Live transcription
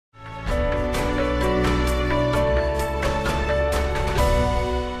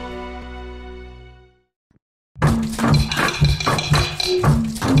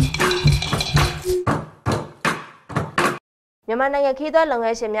မြန်မာနိုင်ငံခီးသွွားလုပ်င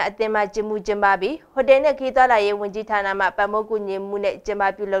န်းရှင်များအသင်းမှကျင်းမှုကျင်းပပြီးဟိုတယ်နဲ့ခီးသွွားလာရေးဝန်ကြီးဌာနမှပတ်မိုးကူညီမှုနဲ့ကျင်း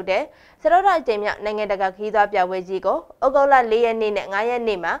ပပြုလုပ်တဲ့စရုပ်တော်အကြိမ်မြောက်နိုင်ငံတကာခီးသွွားပြပွဲကြီးကိုဩဂုတ်လ4 ရက်နေ့နဲ့5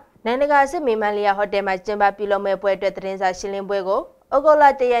 ရက်နေ့မှာနိုင်ငံတကာစစ်မေမန်လီယာဟိုတယ်မှာကျင်းပပြုလုပ်မဲ့ပွဲအတွက်သတင်းစာရှင်းလင်းပွဲကိုဩဂုတ်လ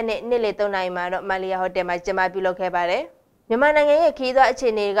1 ရက်နေ့နေ့လယ်3 နာရီမှာတော့မန်လီယာဟိုတယ်မှာကျင်းပပြုလုပ်ခဲ့ပါတယ်မြန်မာနိုင်ငံရဲ့ခီးသွွားအခြေ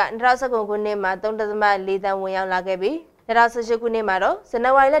အနေက2019ခုနှစ်မှာ3.4 သန်းဝင်ရောက်လာခဲ့ပြီး2018ခုနှစ်မှာတော့ဇန်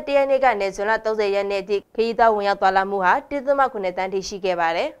နဝါရီလ1 ရက်နေ့ကနေဇွန်လ30 ရက်နေ့အထိခရီးသွားဝင်ရောက်သွားလာမှုဟာ1.9 တန်းထိရှိခဲ့ပါ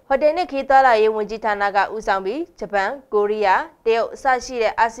တယ်။ဟိုတယ်နဲ့ခရီးသွားလာရေးဝန်ကြီးဌာနကဦးဆောင်ပြီးဂျပန်၊ကိုရီးယား၊တရုတ်အစရှိ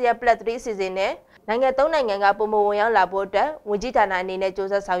တဲ့အာဆီယံပလက်3အစီအစဉ်နဲ့နိုင်ငံ3နိုင်ငံကပုံမဝင်ရောက်လာဖို့အတွက်ဝန်ကြီးဌာနအနေနဲ့စ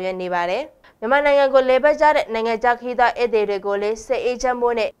조사ဆောင်ရွက်နေပါတယ်။မြန်မာနိုင်ငံကိုလေပတ်ကြတဲ့နိုင်ငံခြားခရီးသွားဧည့်သည်တွေကိုလည်းစိတ်အေးချမ်း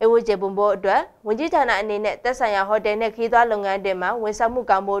ဖို့နဲ့အဝတ်ကျေပွန်ဖို့အတွက်ဝန်ကြီးဌာနအနေနဲ့သက်ဆိုင်ရာဟိုတယ်နဲ့ခရီးသွားလုပ်ငန်းတွေမှာဝန်ဆောင်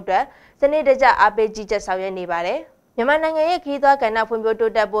မှုကောင်းဖို့အတွက်စနစ်တကျအားပေးကြီးကြပ်ဆောင်ရွက်နေပါတယ်။မြန်မာနိုင်ငံရဲ့ခီးသွွားကဏ္ဍဖွံ့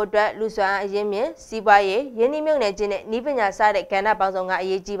ဖြိုးတိုးတက်ဖို့အတွက်လူစွမ်းအရင်းမြစ်စီးပွားရေးရင်းနှီးမြှုပ်နှံခြင်းနဲ့နည်းပညာစတဲ့ကဏ္ဍပေါင်းစုံကအ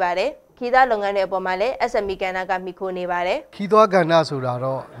ရေးကြီးပါတယ်။ခီးသွွားလုပ်ငန်းတွေအပေါ်မှာလည်း SME ကဏ္ဍကမိခိုနေပါတယ်။ခီးသွွားကဏ္ဍ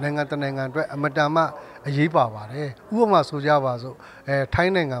ဆိုတာတော့နိုင်ငံတနိုင်ငံအတွက်အမတန်မှအရေးပါပါတယ်။ဥပမာဆိုကြပါစို့ထို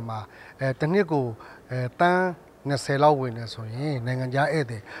င်းနိုင်ငံမှာတစ်နှစ်ကိုတန်း20လောက်ဝင်နေဆိုရင်နိုင်ငံခြားဧ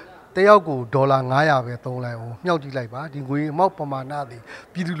ည့်သည်တယောက်ကိုဒေါ်လာ900ပဲသုံးလိုက်အောင်မြှောက်ကြည့်လိုက်ပါဒီငွေအမောက်ပမာဏ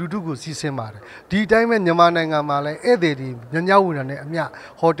သည်ပြည်သူလူထုကိုစီးဆင်းပါတယ်ဒီအတိုင်းပဲမြန်မာနိုင်ငံမှာလည်းဧည့်သည်တွေညညဝင်တာနဲ့အ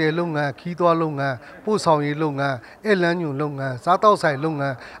မျှဟိုတယ်လုပ်ငန်းခီးသွွားလုပ်ငန်းပို့ဆောင်ရေးလုပ်ငန်းဧည့်လမ်းညွှန်လုပ်ငန်းစားတောက်ဆိုင်လုပ်င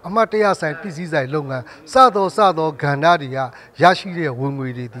န်းအမှတ်တရဆိုင်ပစ္စည်းဆိုင်လုပ်ငန်းစသောကဏ္ဍတွေကရရှိတဲ့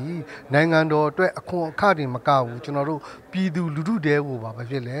ဝင်ငွေတွေသည်နိုင်ငံတော်အတွက်အခွန်အခတွေမကဘူးကျွန်တော်တို့ပြည်သူလူထုတဲ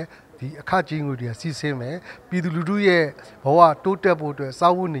ကိုပါပဲဖြစ်လေဒီအခကြီးငွေတွေစီးဆင်းမယ်ပြည်သူလူထုရဲ့ဘဝတိုးတက်ဖို့အတွက်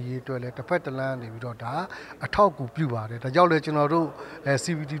စားဝတ်နေရေးအတွက်လည်းတစ်ဖက်တစ်လမ်းနေပြီးတော့ဒါအထောက်အကူပြုပါတယ်ဒါကြောင့်လည်းကျွန်တော်တို့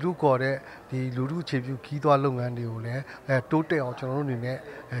CVT လို့ခေါ်တဲ့ဒီလူထုအခြေပြုခီးသွွားလုပ်ငန်းတွေကိုလည်းတိုးတက်အောင်ကျွန်တော်တို့အနေနဲ့စ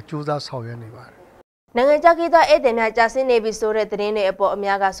조사ဆောင်ရွက်နေပါတယ်နိုင်ငံခြားခီးသွွားဧည့်သည်များကြာဆင်းနေပြီဆိုတဲ့သတင်းတွေအပေါ်အ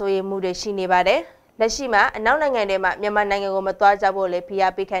များကစိုးရိမ်မှုတွေရှိနေပါတယ်လက်ရှိမှာအနောက်နိုင်ငံတွေမှာမြန်မာနိုင်ငံကိုမသွားကြဖို့လည်းဖိ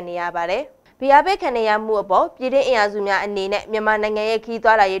အားပေးခံနေရပါတယ်ဖိအားပေးခံနေရမှုအပေါ်ပြည်တွင်းအင်အားစုများအနေနဲ့မြန်မာနိုင်ငံရဲ့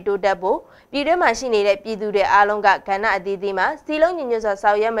ခီးသွွားလာရေးတိုးတက်ဖို့ပြည်တွင်းမှာရှိနေတဲ့ပြည်သူတွေအားလုံးကကဏ္ဍအသီးသီးမှာစီလုံးညီညွတ်စွာ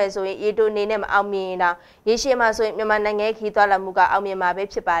ဆောင်ရွက်မယ်ဆိုရင်ရေတိုအနေနဲ့မအောင်မြင်ရင်တော့ရေရှည်မှာဆိုရင်မြန်မာနိုင်ငံရဲ့ခီးသွွားလာမှုကအောင်မြင်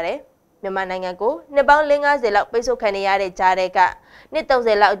မှာပဲဖြစ်ပါတယ်မြန်မာနိုင်ငံကိုနှစ်ပေါင်း50လောက်ပိတ်ဆို့ခံနေရတဲ့ကြားတဲ့ကနှစ်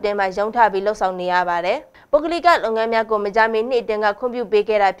30လောက်အတွင်းမှာရုံးထပြီးလှုပ်ဆောင်နေရပါတယ်ပုဂ္ဂလိကလုပ်ငန်းများကိုမကြမီနှစ်အတွင်းကခွင့်ပြု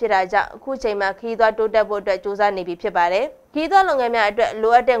ပေးခဲ့တာဖြစ်တာကြောင့်အခုချိန်မှာခီးသွွားတိုးတက်ဖို့အတွက်စ조사နေပြီဖြစ်ပါတယ်ခီးသွွားလုပ်ငန်းများ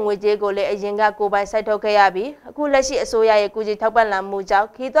အတွက်လိုအပ်တဲ့ငွေကြေးကိုလည်းအရင်ကကိုယ်ပိုင်စိုက်ထုတ်ခဲ့ရပြီးအခုလက်ရှိအစိုးရရဲ့ကူညီထောက်ပံ့လာမှုကြောင့်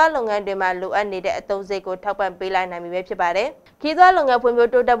ခီးသွွားလုပ်ငန်းတွေမှာလိုအပ်နေတဲ့အသုံးစရိတ်ကိုထောက်ပံ့ပေးလိုက်နိုင်ပြီပဲဖြစ်ပါတယ်ခီးသွွားလုပ်င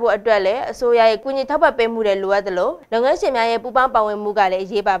န်းဖွံ့ဖြိုးတိုးတက်ဖို့အတွက်လည်းအစိုးရရဲ့ကူညီထောက်ပံ့ပေးမှုတွေလိုအပ်သလိုလုပ်ငန်းရှင်များရဲ့ပူးပေါင်းပါဝင်မှုကလည်းအ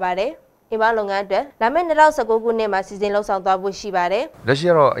ရေးပါပါတယ်အင်ဘာလုပ်ငန်းအတွက်လာမယ့်2019ခုနှစ်မှာစီစဉ်လှုပ်ဆောင်သွားဖို့ရှိပါတယ်။လက်ရှိ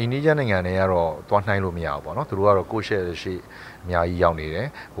ကတော့အိန္ဒိယနိုင်ငံတွေကတော့သွားနှိုင်းလို့မရဘူးပေါ့နော်။သူတို့ကတော့ကိုယ့်ရှယ်ရှိအများကြီးရောက်နေတယ်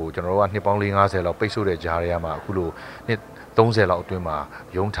။ကျွန်တော်တို့ကနှစ်ပေါင်း50လောက်ပိတ်ဆို့တဲ့ကြားထဲမှာအခုလိုနှစ်30လောက်အတွင်းမှာ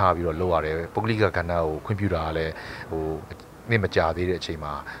ရုံးထားပြီးတော့လုပ်ရတယ်။ပုဂ္ဂလိကကဏ္ဍကိုခွင့်ပြုတာကလည်းနှစ်မကြာသေးတဲ့အချိန်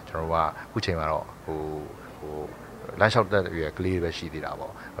မှာကျွန်တော်တို့ကအခုချိန်မှာတော့လမ်းလျှောက်တဲ့ရွယ်ကလေးတွေပဲရှိ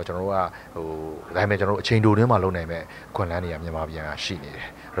သေးတာပေါ့။ကျွန်တော်တို့ကဒါပေမဲ့ကျွန်တော်တို့အချိန်တိုတွင်းမှာလုပ်နိုင်မဲ့အခွင့်အလမ်းတွေကမြန်မာပြည်ကရှိနေတယ်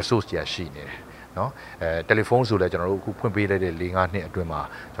။ resource တွေကရှိနေတယ်နော်တယ်လီဖုန်းဆိုလည်းကျွန်တော်တို့အခုဖွင့်ပေးလိုက်တဲ့4-5နှစ်အတွင်း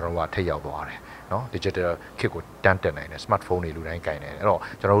မှာကျွန်တော်တို့ကထိရောက်သွားတယ်နော် digital ခေတ်ကိုတန်းတက်နိုင်တယ် smartphone တွေလူတိုင်းကင်နိုင်တယ်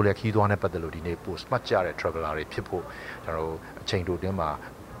အဲ့တော့ကျွန်တော်တို့လည်းခီးသွွားနဲ့ပတ်သက်လို့ဒီနေ့ပို့ smart ကြတဲ့ traveler တွေဖြစ်ဖို့ကျွန်တော်တို့အချိန်တိုတွင်း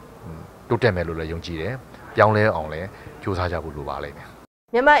မှာတိုးတက်မယ်လို့လည်းယုံကြည်တယ်ပြောင်းလဲအောင်လည်းစူးစမ်းကြဖို့လိုပါလိမ့်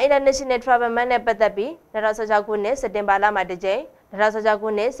မယ်မြန်မာ International Travel Man နဲ့ပတ်သက်ပြီး2016ခုနှစ်စက်တင်ဘာလမှာတစ်ကြိမ်2016ခု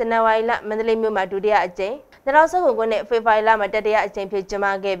နှစ်ဇန်နဝါရီလမန္တလေးမြို့မှာဒုတိယအကြိမ်2019ခုနှစ်ဖေဖော်ဝါရီလမှာတတိယအကြိမ်ဖြစ်ကျင်းပ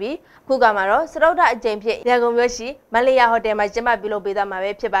ခဲ့ပြီးခုကမှာတော့စရုပ်ထအကြိမ်ဖြစ်ရန်ကုန်မြို့ရှိမန္တလေးဟိုတယ်မှာကျင်းပပြုလုပ်ပေးသွား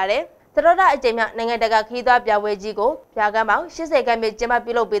မှာပဲဖြစ်ပါတယ်စရုပ်ထအကြိမ်မြောက်နိုင်ငံတကာခီးသွွားပြပွဲကြီးကိုပြကမ်းပေါင်း80ခန်းပြကျင်းပ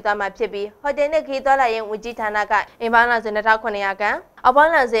ပြုလုပ်ပေးသွားမှာဖြစ်ပြီးဟိုတယ်နဲ့ခီးသွွားလာရေးဝန်ကြီးဌာနကအင်ဘာလစဉ်2900ခန်းအောက်ပို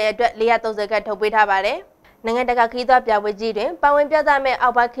င်းလစဉ်အတွက်430ခန်းထုတ်ပေးထားပါတယ်နိုင်ငံတကာခီးသွွားပြပွဲကြီးတွင်ပါဝင်ပြသမဲ့အော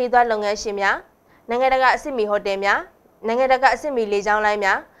က်ပိုင်းခီးသွွားလုပ်ငန်းရှင်များနိုင်ငံတကာအဆင့်မီဟိုတယ်များနိုင်ငံတကာအဆင့်မီလေကြောင်းလို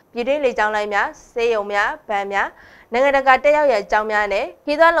င်းများပြည်တွင်းလေကြောင်းလိုင်းများစေယုံများဗန်များနိုင်ငံတကာတက်ရောက်ရအကြောင်းများ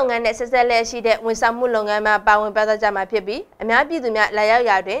နဲ့ခီးသွွားလုပ်ငန်းနဲ့ဆက်ဆက်လက်ရှိတဲ့ဝန်ဆောင်မှုလုပ်ငန်းများပါဝင်ပြသကြမှာဖြစ်ပြီးအများပြည်သူများလာ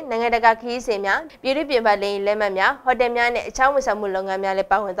ရောက်ရာတွင်နိုင်ငံတကာခီးစဉ်များပြည်တွင်းပြင်ပလေယာဉ်လက်မှတ်များဟိုတယ်များနဲ့အခြားဝန်ဆောင်မှုလုပ်ငန်းများလ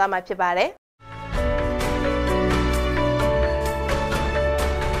ည်းပါဝင်သွားမှာဖြစ်ပါတယ်